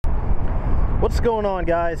What's going on,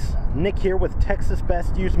 guys? Nick here with Texas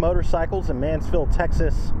Best Used Motorcycles in Mansfield,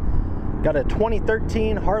 Texas. Got a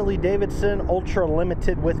 2013 Harley-Davidson Ultra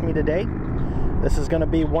Limited with me today. This is going to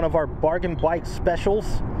be one of our bargain bike specials,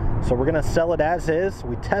 so we're going to sell it as is.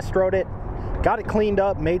 We test rode it, got it cleaned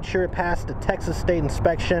up, made sure it passed the Texas state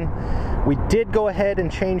inspection. We did go ahead and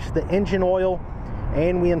change the engine oil,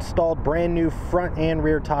 and we installed brand new front and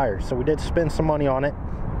rear tires, so we did spend some money on it.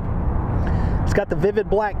 It's got the vivid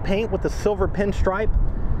black paint with the silver pinstripe.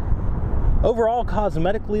 Overall,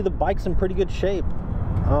 cosmetically, the bike's in pretty good shape.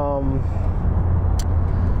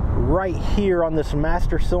 Right here on this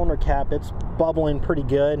master cylinder cap, it's bubbling pretty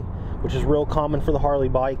good, which is real common for the Harley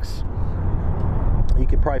bikes. You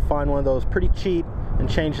could probably find one of those pretty cheap and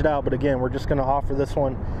change it out, but again, we're just going to offer this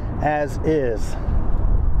one as is.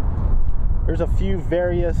 There's a few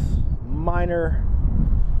various minor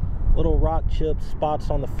little rock chip spots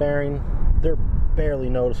on the fairing. They're barely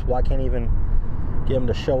noticeable. I can't even get them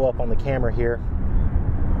to show up on the camera here.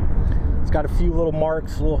 It's got a few little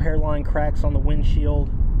marks, little hairline cracks on the windshield,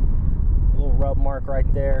 a little rub mark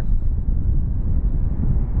right there.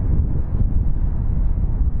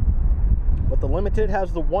 But the Limited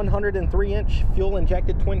has the 103-inch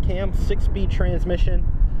fuel-injected twin-cam 6-speed transmission.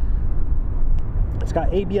 It's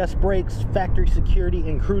got ABS brakes, factory security,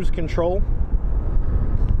 and cruise control.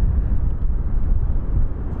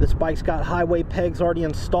 This bike's got highway pegs already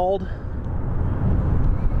installed.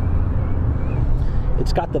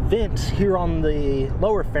 It's got the vents here on the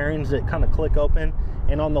lower fairings that kind of click open,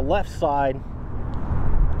 and on the left side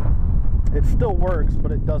it still works,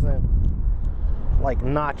 but it doesn't like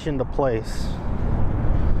notch into place.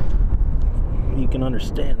 You can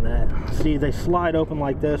understand that. See, they slide open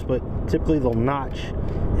like this, but typically they'll notch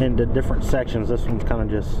into different sections. This one's kind of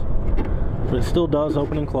just, but it still does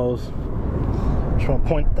open and close. Just want to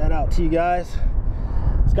point that out to you guys.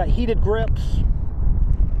 It's got heated grips.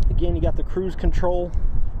 Again, you got the cruise control.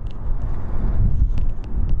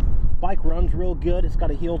 Bike runs real good. It's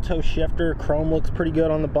got a heel toe shifter. Chrome looks pretty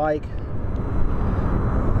good on the bike.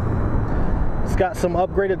 It's got some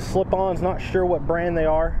upgraded slip-ons. Not sure what brand they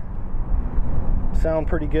are. Sound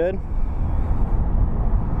pretty good.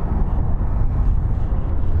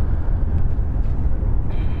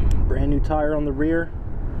 Brand new tire on the rear.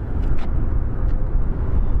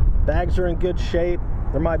 Bags are in good shape.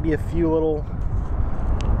 There might be a few little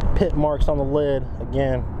pit marks on the lid.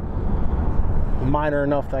 Again, minor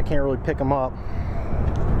enough that I can't really pick them up.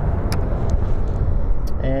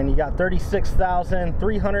 And you got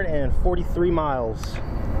 36,343 miles.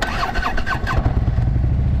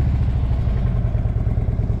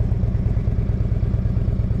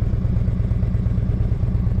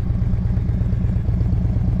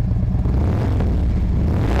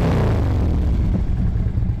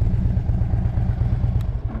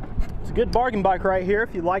 A good bargain bike right here.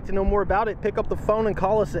 If you'd like to know more about it, pick up the phone and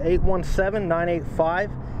call us at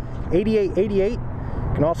 817-985-8888. You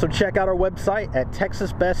can also check out our website at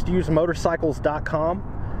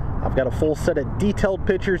texasbestusedmotorcycles.com. I've got a full set of detailed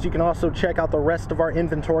pictures. You can also check out the rest of our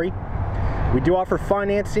inventory. We do offer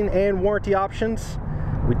financing and warranty options.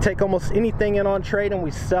 We take almost anything in on trade, and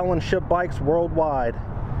we sell and ship bikes worldwide.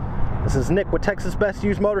 This is Nick with Texas Best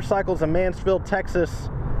Used Motorcycles in Mansfield, Texas.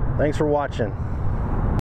 Thanks for watching.